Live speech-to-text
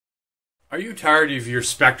Are you tired of your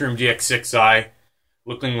Spectrum DX6i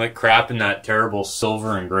looking like crap in that terrible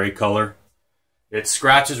silver and gray color? It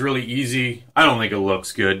scratches really easy. I don't think it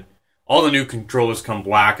looks good. All the new controllers come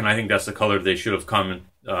black, and I think that's the color they should have come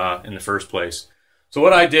in the first place. So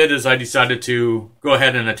what I did is I decided to go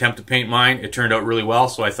ahead and attempt to paint mine. It turned out really well,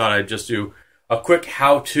 so I thought I'd just do a quick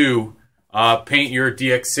how-to paint your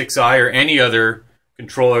DX6i or any other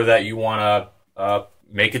controller that you want to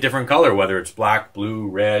make a different color, whether it's black, blue,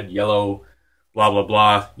 red, yellow, blah, blah,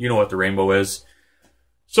 blah. You know what the rainbow is.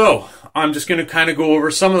 So I'm just going to kind of go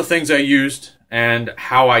over some of the things I used and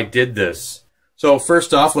how I did this. So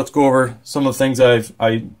first off, let's go over some of the things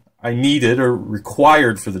I needed or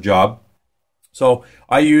required for the job. So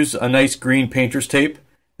I use a nice green painter's tape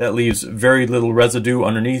that leaves very little residue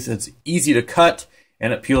underneath. It's easy to cut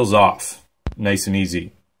and it peels off nice and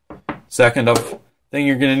easy. Second thing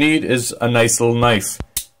you're going to need is a nice little knife,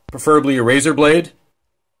 preferably a razor blade,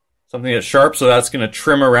 something that's sharp, so that's going to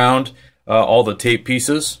trim around all the tape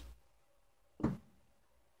pieces.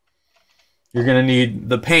 You're going to need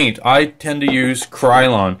the paint. I tend to use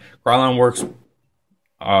Krylon. Krylon works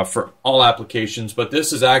for all applications, but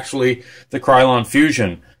this is actually the Krylon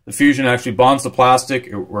Fusion. The Fusion actually bonds the plastic.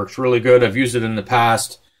 It works really good. I've used it in the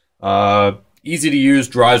past. Easy to use,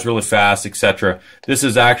 dries really fast, etc. This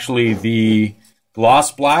is actually the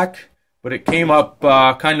gloss black, but it came up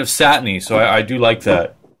kind of satiny, so I do like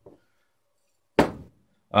that.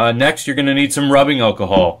 Next, you're going to need some rubbing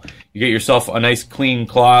alcohol. You get yourself a nice clean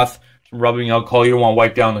cloth, some rubbing alcohol. You don't want to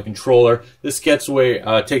wipe down the controller. This gets away,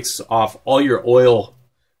 takes off all your oil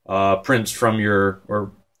prints from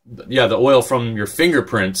the oil from your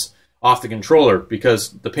fingerprints off the controller, because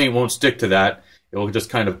the paint won't stick to that. It will just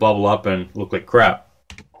kind of bubble up and look like crap.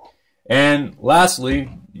 And lastly,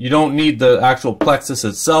 you don't need the actual plexus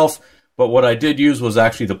itself, but what I did use was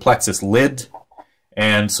actually the plexus lid.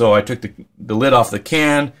 And so I took the lid off the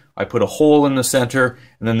can, I put a hole in the center,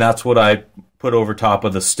 and then that's what I put over top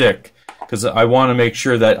of the stick, because I want to make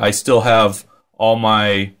sure that I still have all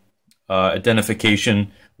my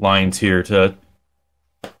identification lines here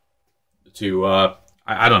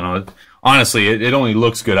I don't know. Honestly, it only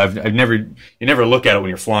looks good. You never look at it when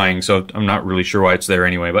you're flying, so I'm not really sure why it's there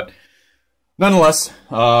anyway. But nonetheless,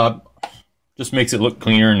 just makes it look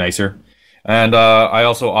cleaner and nicer. And I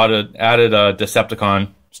also added a Decepticon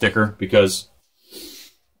sticker because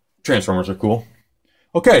Transformers are cool.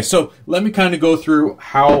 Okay, so let me kind of go through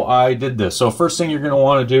how I did this. So first thing you're going to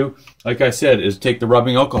want to do, like I said, is take the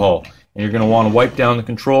rubbing alcohol, and you're going to want to wipe down the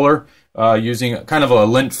controller using kind of a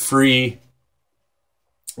lint-free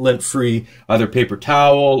either paper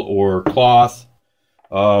towel or cloth,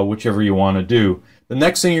 whichever you want to do. The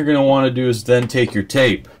next thing you're going to want to do is then take your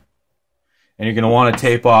tape, and you're going to want to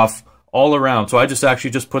tape off all around. So I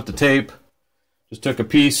just put the tape, just took a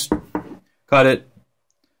piece, cut it,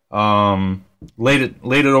 laid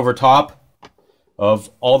it over top of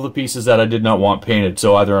all the pieces that I did not want painted.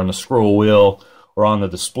 So either on the scroll wheel or on the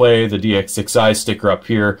display, the DX6i sticker up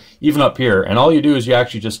here, even up here. And all you do is you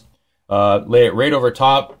actually just lay it right over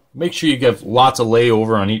top. Make sure you give lots of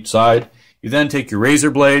layover on each side. You then take your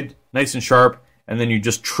razor blade, nice and sharp, and then you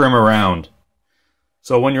just trim around.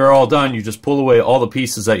 So when you're all done, you just pull away all the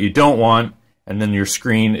pieces that you don't want, and then your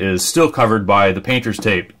screen is still covered by the painter's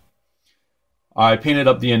tape. I painted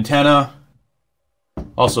up the antenna,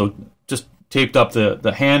 also just taped up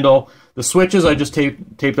the handle. The switches, I just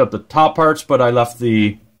taped up the top parts, but I left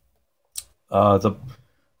the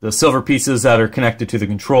silver pieces that are connected to the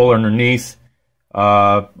controller underneath.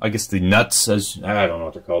 I guess the nuts, I don't know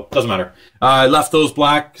what they're called. Doesn't matter. I left those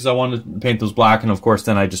black because I wanted to paint those black, and of course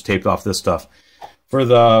then I just taped off this stuff.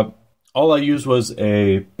 All I used was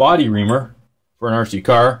a body reamer for an RC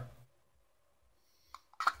car,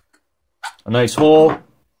 a nice hole,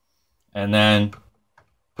 and then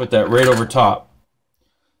put that right over top.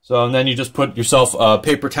 So, and then you just put yourself a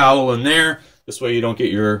paper towel in there. This way you don't get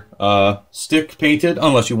your stick painted,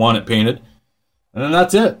 unless you want it painted. And then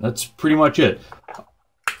that's it. That's pretty much it.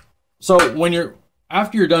 So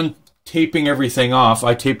after you're done taping everything off,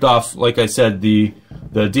 I taped off, like I said, the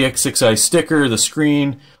DX6i sticker, the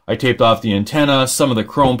screen. I taped off the antenna, some of the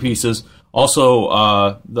chrome pieces.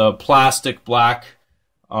 Also, the plastic black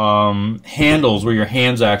handles where your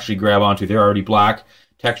hands actually grab onto. They're already black,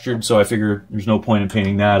 textured, so I figured there's no point in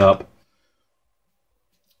painting that up.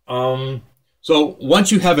 So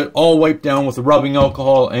once you have it all wiped down with the rubbing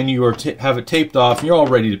alcohol and you have it taped off and you're all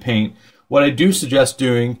ready to paint, what I do suggest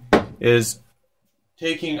doing is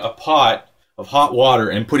taking a pot of hot water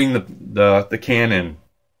and putting the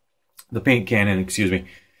paint can in, excuse me.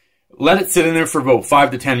 Let it sit in there for about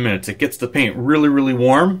 5 to 10 minutes. It gets the paint really, really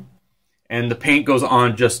warm, and the paint goes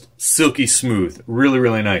on just silky smooth. Really,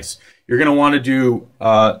 really nice. You're going to want to do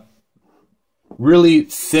really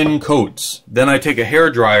thin coats. Then I take a hair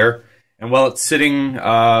dryer, and while it's sitting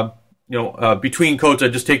between coats, I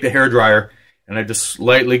just take the hair dryer and I just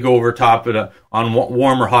lightly go over top of it on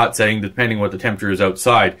warm or hot setting, depending what the temperature is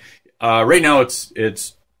outside. Right now it's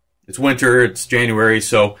winter, it's January,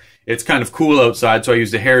 so it's kind of cool outside, so I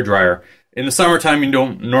use the hair dryer. In the summertime, you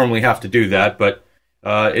don't normally have to do that, but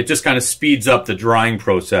it just kind of speeds up the drying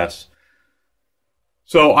process.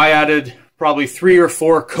 So I added probably 3 or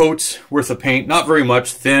 4 coats worth of paint, not very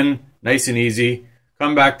much, thin, nice and easy.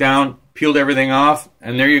 Come back down, peeled everything off,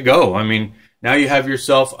 and there you go. I mean, now you have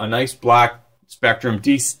yourself a nice black Spectrum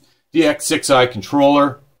DX6i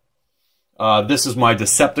controller. This is my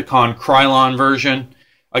Decepticon Krylon version.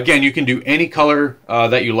 Again, you can do any color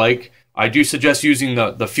that you like. I do suggest using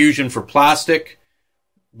the Fusion for plastic,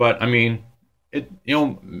 but I mean,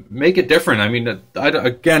 make it different. I mean, I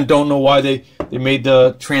again don't know why they made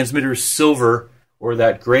the transmitters silver or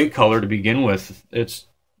that gray color to begin with. It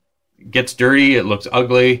gets dirty, it looks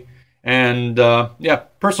ugly, and yeah,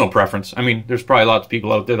 personal preference. I mean, there's probably lots of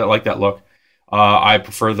people out there that like that look. I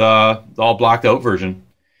prefer the all blacked out version.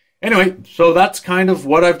 Anyway, so that's kind of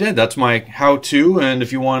what I've did. That's my how-to, and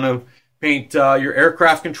if you want to paint your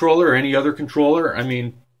aircraft controller or any other controller, I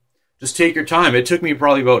mean, just take your time. It took me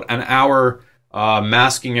probably about an hour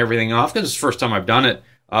masking everything off, because it's the first time I've done it.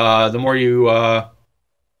 The more you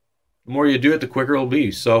do it, the quicker it'll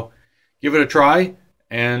be. So give it a try,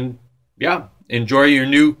 and yeah, enjoy your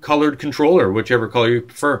new colored controller, whichever color you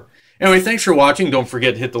prefer. Anyway, thanks for watching. Don't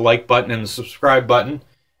forget to hit the like button and the subscribe button.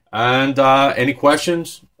 And any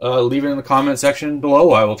questions, leave it in the comment section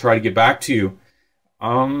below. I will try to get back to you.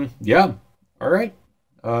 Yeah. All right.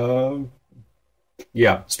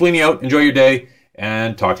 Yeah. Asplenia out. Enjoy your day,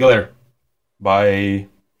 and talk to you later. Bye.